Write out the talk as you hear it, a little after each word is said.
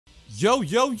Yo,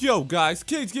 yo, yo, guys.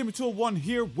 Kids Gaming Tool 1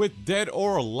 here with Dead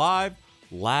or Alive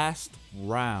Last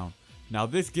Round. Now,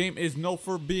 this game is known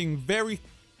for being very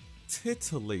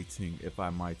titillating, if I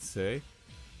might say.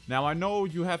 Now, I know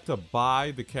you have to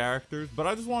buy the characters, but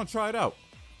I just want to try it out.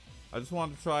 I just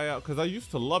wanted to try out, because I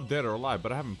used to love Dead or Alive,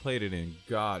 but I haven't played it in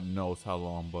God knows how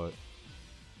long, but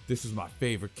this is my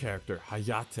favorite character,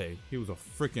 Hayate. He was a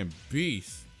freaking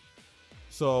beast.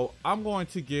 So, I'm going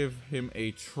to give him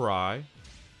a try.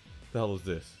 The hell is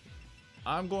this?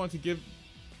 I'm going to give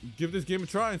this game a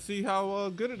try and see how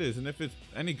good it is, and if it's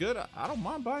any good, I don't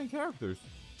mind buying characters.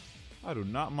 I do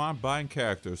not mind buying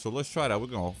characters. So let's try that. We're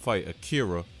gonna fight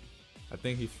Akira. I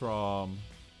think he's from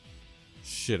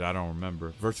shit. I don't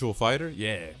remember. Virtual Fighter?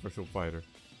 Yeah, Virtual Fighter.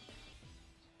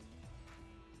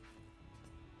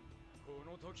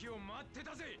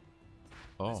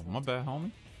 Oh, my bad,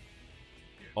 homie.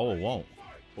 Oh, it won't.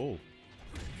 Oh,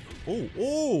 oh,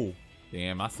 oh.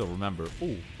 Damn, I still remember.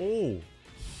 Oh, oh,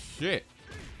 shit.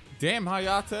 Damn,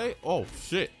 Hayate. Oh,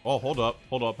 shit. Oh, hold up.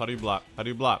 Hold up. How do you block? How do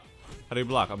you block? How do you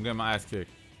block? I'm getting my ass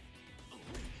kicked.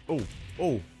 Oh,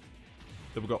 oh.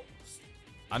 There we go.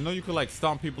 I know you could, like,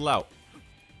 stomp people out.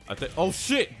 I think. Oh,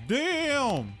 shit.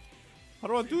 Damn. How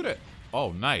do I do that?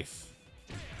 Oh, nice.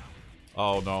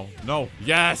 Oh, no. No.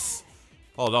 Yes.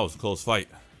 Oh, that was a close fight.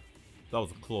 That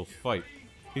was a close fight.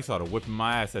 He started whipping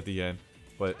my ass at the end.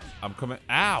 But I'm coming.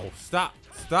 Ow! Stop!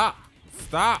 Stop!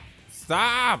 Stop!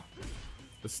 Stop!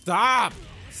 Stop!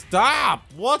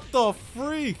 Stop! What the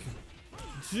freak?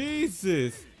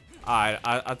 Jesus! Alright,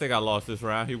 I think I lost this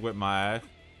round. He whipped my ass.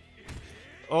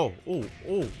 Oh, oh,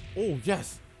 oh, oh,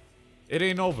 yes! It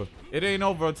ain't over. It ain't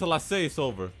over until I say it's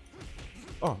over.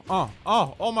 Oh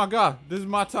my God! This is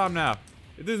my time now.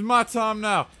 This is my time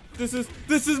now. This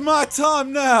is my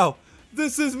time now.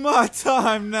 This is my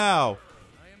time now.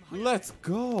 Let's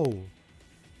go.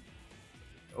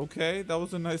 Okay, that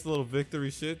was a nice little victory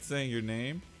shit, saying your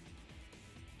name.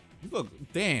 You look,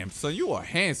 damn, son, you are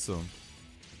handsome.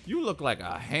 You look like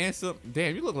a handsome,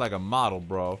 damn, you look like a model,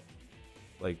 bro.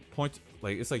 Like,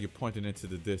 it's like you're pointing into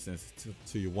the distance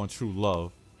to your one true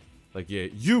love. Like, yeah,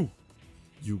 you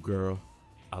girl,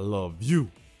 I love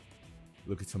you.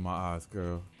 Look into my eyes,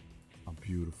 girl. I'm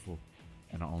beautiful,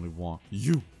 and I only want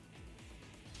you.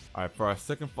 All right, for our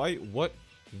second fight, what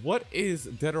is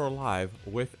Dead or Alive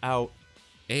without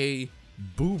a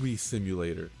booby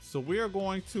simulator? So we are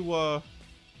going to oh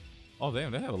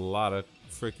damn, they have a lot of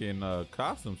freaking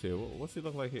costumes here. What's she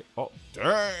look like here? Oh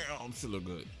damn, she look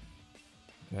good. Do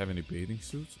you have any bathing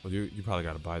suits? Oh, you probably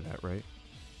gotta buy that, right?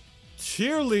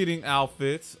 Cheerleading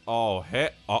outfits. Oh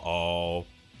heck, uh-oh.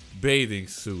 Bathing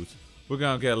suits. We're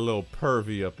gonna get a little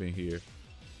pervy up in here.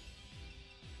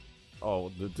 Oh,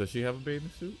 does she have a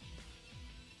bathing suit?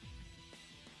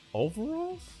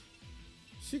 Overalls?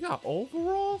 She got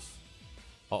overalls?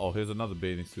 Uh-oh, here's another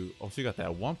bathing suit. Oh, she got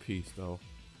that one piece, though.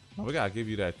 Now we gotta give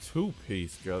you that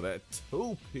two-piece, girl. That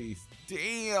two-piece.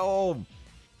 Damn!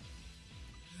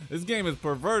 This game is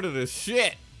perverted as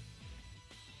shit.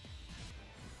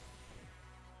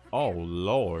 Oh,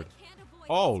 Lord.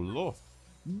 Oh, Lord.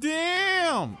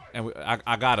 Damn! And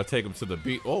I gotta take him to the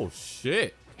beach. Oh,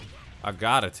 shit. I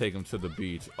gotta take him to the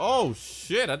beach. Oh,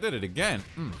 shit. I did it again.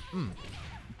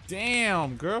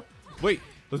 Damn, girl. Wait,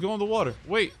 let's go in the water.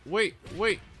 Wait.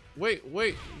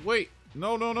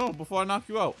 No. Before I knock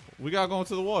you out. We gotta go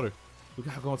into the water.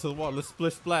 Let's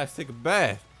splish splash, take a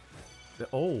bath.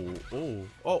 Oh,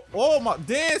 my.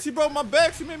 Damn, she broke my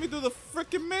back. She made me do the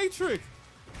freaking Matrix.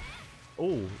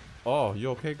 Oh, you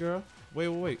okay, girl?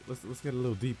 Wait. Let's get a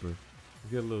little deeper.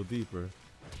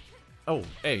 Oh,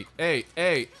 hey.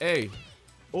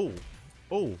 Oh.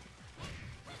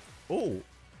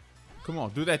 Come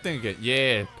on, do that thing again.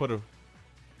 Yeah, let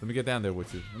me get down there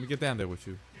with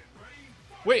you.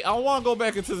 Wait, I want to go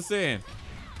back into the sand.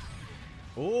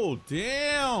 Oh,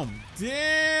 damn.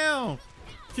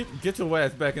 Get your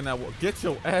ass back in that water. Get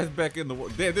your ass back in the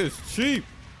water. Damn, this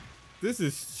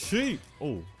is cheap.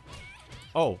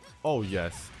 Oh,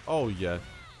 yes. Oh,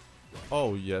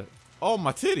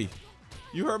 my titty.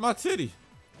 You hurt my titty.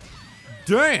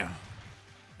 Damn.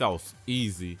 That was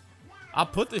easy. I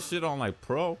put this shit on like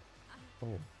pro. Oh.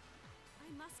 I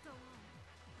must go on.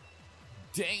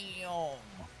 Damn.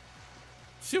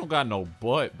 She don't got no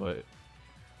butt, but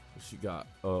she got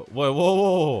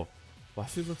whoa. Why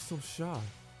she look so shy?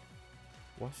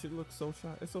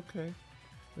 It's okay.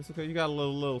 You got a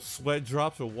little sweat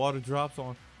drops or water drops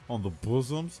on the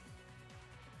bosoms.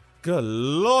 Good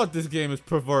Lord, this game is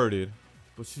perverted.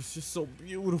 But she's just so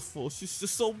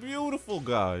beautiful.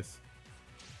 Guys.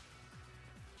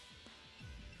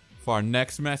 For our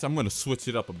next match, I'm going to switch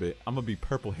it up a bit. I'm going to be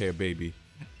purple hair, baby.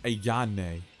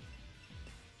 Ayane.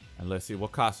 And let's see,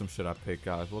 what costume should I pick,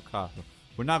 guys? What costume?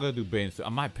 We're not gonna do Bane. I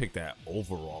might pick that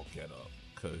overall getup,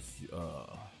 cause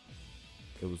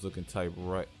it was looking tight,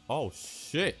 right? Oh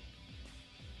shit!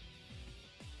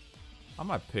 I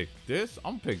might pick this.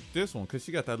 I'm gonna pick this one, cause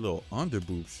she got that little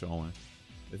underboob showing.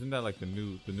 Isn't that like the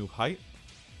new height?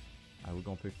 Alright, we're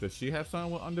gonna pick this. She have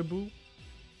something with underboob?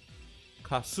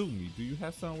 Kasumi, do you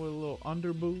have something with a little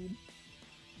underboob?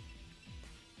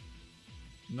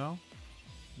 No?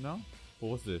 No?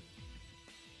 What's this?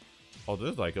 Oh,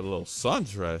 this is like a little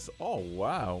sundress. Oh,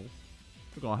 wow.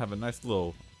 We're gonna have a nice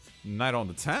little night on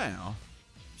the town.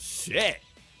 Shit.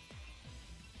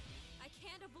 I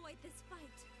can't avoid this fight.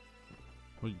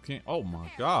 Well, you can't. Oh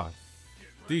my god.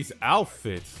 These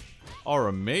outfits are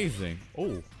amazing.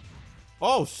 Oh.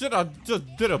 Oh shit, I just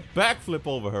did a backflip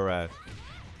over her ass.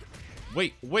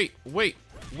 Wait. Let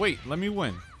me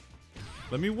win.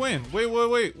 Let me win.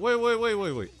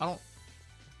 Wait.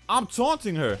 I'm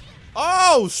taunting her.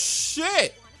 Oh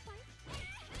shit!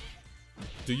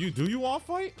 Do you want to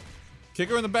fight? Kick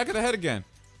her in the back of the head again.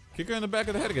 Kick her in the back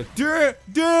of the head again.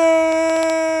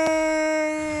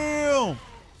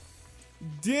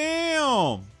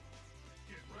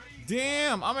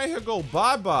 Damn! I made her go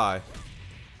bye-bye.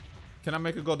 Can I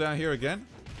make her go down here again?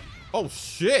 Oh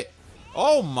shit!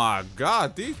 Oh my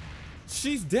god,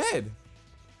 she's dead.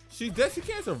 She's dead. She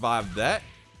can't survive that.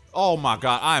 Oh my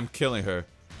god, I am killing her.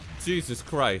 Jesus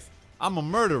Christ. I'm a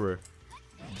murderer.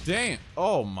 Damn.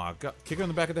 Oh my god. Kick her in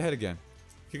the back of the head again.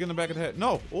 Kick her in the back of the head.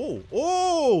 No.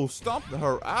 Oh. Stomp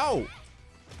her out.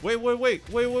 Wait.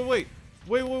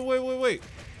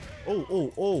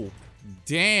 Oh.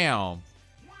 Damn.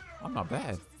 I'm not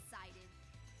bad.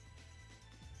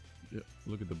 Yeah,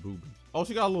 look at the boobies. Oh,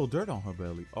 she got a little dirt on her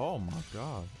belly. Oh my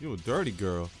god. You a dirty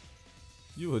girl.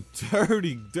 You a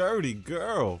dirty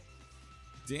girl.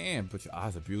 Damn, but your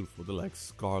eyes are beautiful. They're like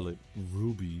scarlet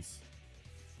rubies.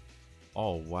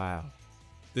 Oh wow.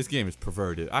 This game is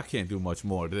perverted. I can't do much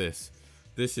more of this.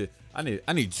 This shit. I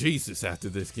need Jesus after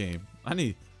this game. I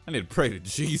need to pray to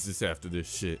Jesus after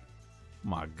this shit.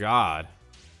 My god.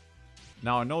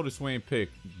 Now I noticed we ain't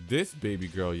picked this baby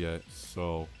girl yet,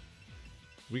 so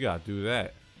we gotta do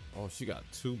that. Oh, she got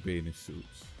two bathing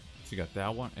suits. She got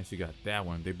that one and she got that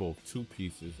one. They both two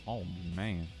pieces. Oh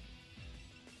man.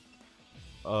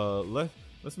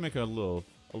 Let's make her a little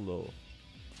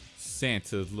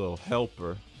Santa's little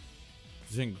helper.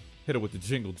 Hit her with the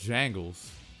jingle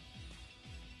jangles.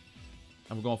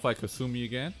 And we're gonna fight Kasumi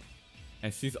again.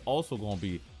 And she's also gonna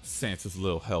be Santa's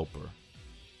little helper.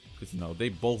 Cause you know they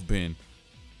both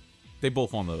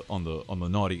on the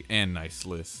naughty and nice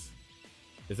list.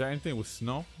 Is there anything with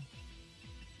snow?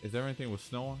 Is there anything with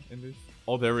snow in this?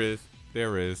 Oh, there is.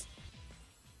 There is.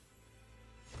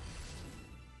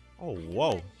 Oh,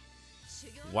 whoa.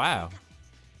 Wow.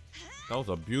 That was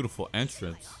a beautiful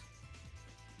entrance.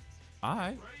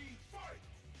 Alright.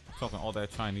 Talking all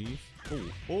that Chinese.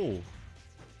 Oh.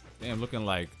 Damn, looking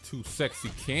like two sexy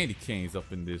candy canes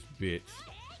up in this bitch.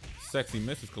 Sexy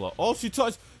Mrs. Claus. Oh,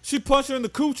 she punched her in the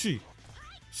coochie.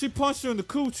 She punched her in the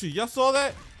coochie. Y'all saw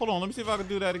that? Hold on, let me see if I can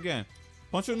do that again.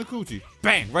 Punch her in the coochie.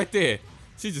 Bang, right there.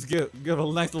 She just give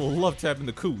a nice little love tap in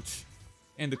the cooch.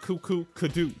 And the cuckoo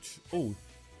kadooch. Oh.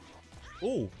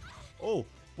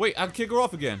 Wait, I can kick her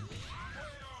off again.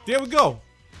 There we go.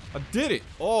 I did it.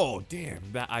 Oh, damn.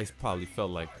 That ice probably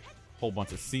felt like a whole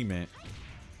bunch of cement.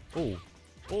 Oh.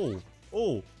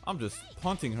 I'm just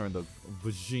punting her in the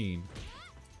vagine.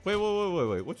 Wait.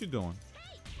 What you doing?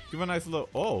 Give her a nice little...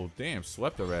 Oh, damn.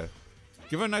 Swept her ass.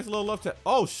 Give her a nice little love tap.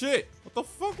 Oh, shit. What the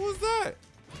fuck was that?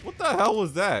 What the hell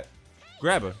was that?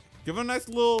 Grab her. Give her a nice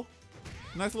little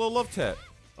love tap.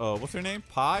 What's her name?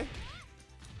 Pie?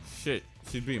 Shit.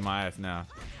 She's beating my ass now.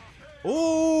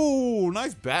 Ooh,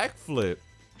 nice backflip.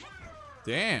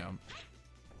 Damn.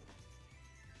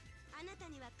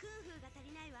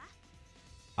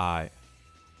 I'm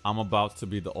about to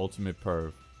be the ultimate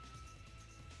perv.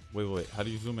 Wait. How do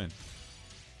you zoom in?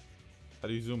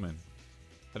 Can you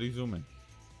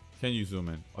zoom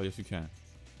in? Oh, yes, you can.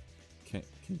 Can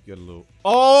you get a little...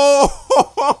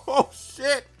 Oh,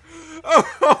 shit.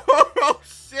 Oh,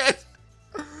 shit.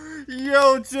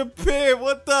 Yo, Japan,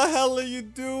 what the hell are you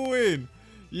doing?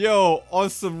 Yo, on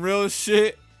some real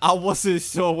shit, I wasn't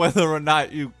sure whether or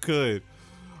not you could.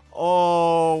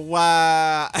 Oh,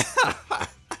 wow.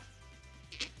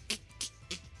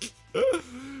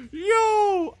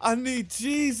 Yo, I need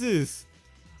Jesus.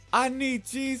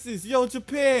 Yo,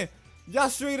 Japan, y'all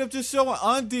straight up just showing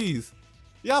undies.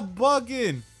 Y'all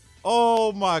bugging.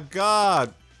 Oh my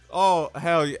god. Oh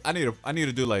hell yeah. I need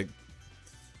to do like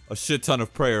a shit ton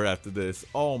of prayer after this.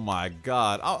 Oh my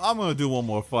god. I'm gonna do one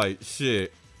more fight.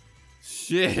 Shit.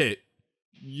 Shit.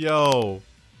 Yo.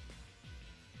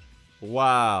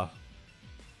 Wow.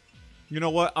 You know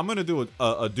what? I'm gonna do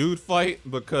a dude fight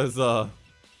because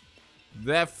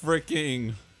that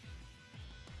freaking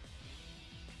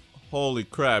holy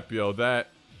crap, yo, that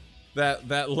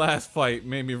last fight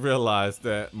made me realize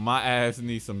that my ass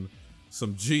needs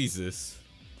some Jesus.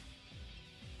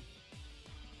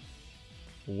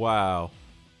 Wow.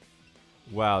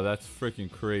 Wow, that's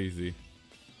freaking crazy.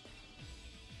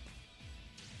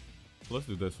 Let's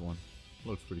do this one.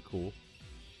 Looks pretty cool.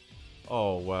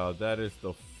 Oh wow, that is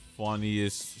the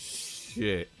funniest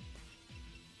shit.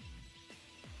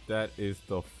 That is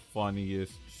the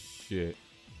funniest shit.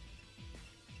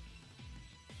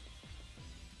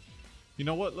 You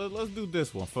know what? Let's do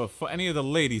this one for any of the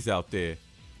ladies out there.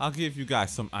 I'll give you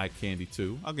guys some eye candy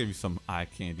too. I'll give you some eye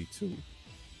candy too.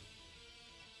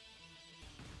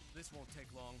 This won't take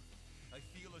long. I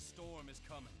feel a storm is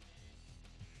coming.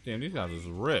 Damn, these guys is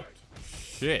ripped.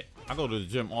 Shit. I go to the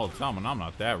gym all the time and I'm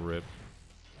not that ripped.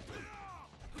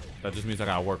 That just means I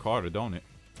gotta work harder, don't it?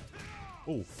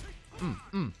 Ooh.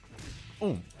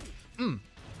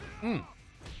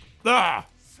 Ah!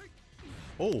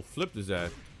 Oh, flipped his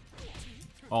ass.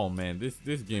 Oh man,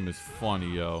 this game is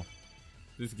funny, yo.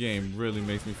 This game really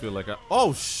makes me feel like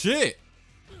oh shit!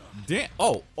 Damn.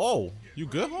 Oh, you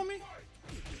good, homie?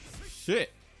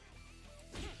 Shit.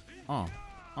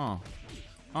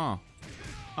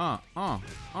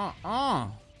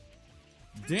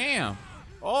 Damn.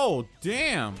 Oh,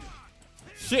 damn.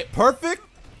 Shit, perfect?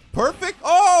 Perfect?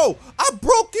 Oh, I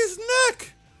broke his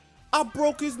neck. I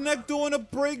broke his neck doing a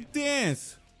break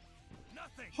dance.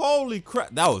 Holy crap.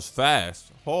 That was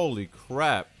fast. Holy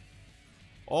crap.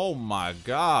 Oh my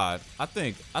God. I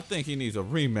think he needs a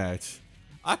rematch.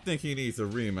 I think he needs a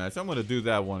rematch. I'm gonna do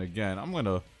that one again. I'm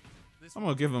gonna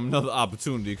give him another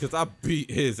opportunity because I beat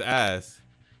his ass.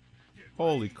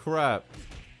 Holy crap.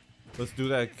 Let's do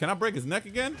that. Can I break his neck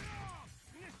again?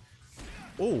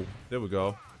 Oh, there we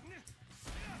go.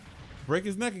 Break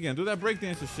his neck again. Do that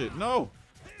breakdancing shit. No.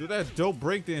 Do that dope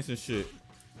breakdancing shit.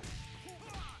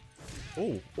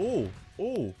 Oh.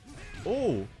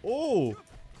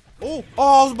 Oh,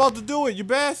 I was about to do it, you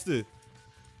bastard.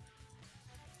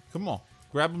 Come on.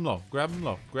 Grab him low. Grab him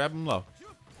low. Grab him low.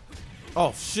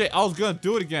 Oh, shit. I was gonna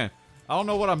do it again. I don't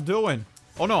know what I'm doing.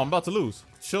 Oh, no. I'm about to lose.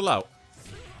 Chill out.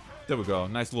 There we go.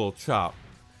 Nice little chop.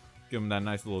 Give him that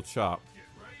nice little chop.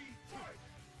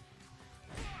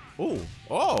 Oh.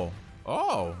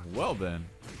 Well then.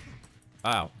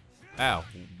 Ow.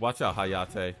 Watch out,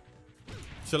 Hayate.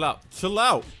 Chill out.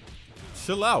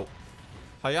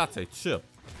 Hayate, chill.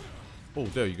 Oh,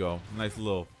 there you go. Nice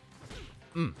little.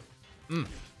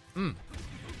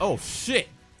 Oh shit.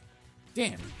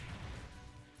 Damn.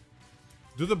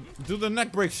 Do the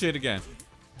neck break shit again.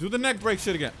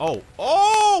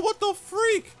 Oh, what the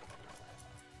freak?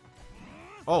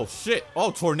 Oh shit.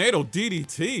 Oh, tornado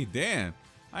DDT. Damn.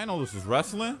 I didn't know this was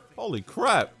wrestling. Holy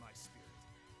crap.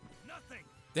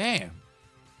 Damn.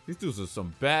 These dudes are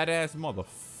some badass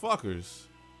motherfuckers.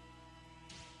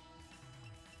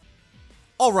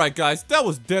 Alright guys, that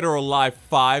was Dead or Alive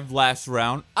 5 last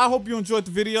round. I hope you enjoyed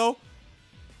the video.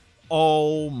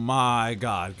 Oh my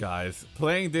God, guys.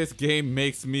 Playing this game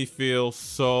makes me feel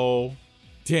so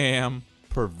damn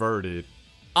perverted.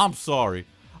 I'm sorry.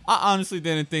 I honestly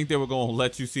didn't think they were going to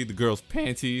let you see the girl's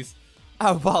panties.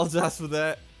 I apologize for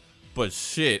that. But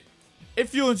shit.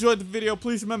 If you enjoyed the video,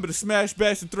 please remember to smash,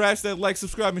 bash, and thrash that like,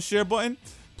 subscribe, and share button.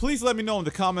 Please let me know in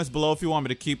the comments below if you want me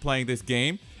to keep playing this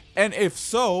game. And if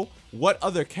so, what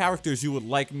other characters you would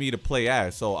like me to play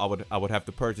as. So I would have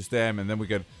to purchase them, and then we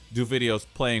could do videos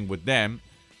playing with them.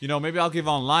 You know, maybe I'll give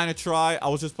online a try. I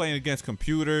was just playing against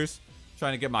computers,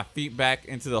 trying to get my feet back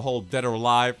into the whole Dead or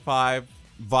Alive 5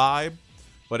 vibe.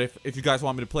 But if you guys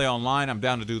want me to play online, I'm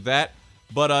down to do that.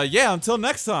 But yeah, until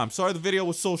next time. Sorry the video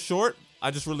was so short. I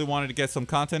just really wanted to get some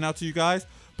content out to you guys.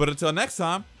 But until next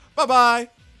time, bye-bye.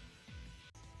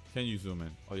 Can you zoom in?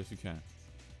 Oh, yes, you can.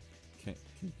 Can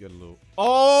you get a little...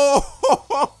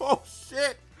 Oh,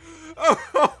 shit.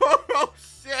 Oh,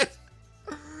 shit.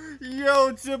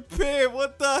 Yo, Japan,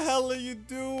 what the hell are you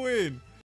doing?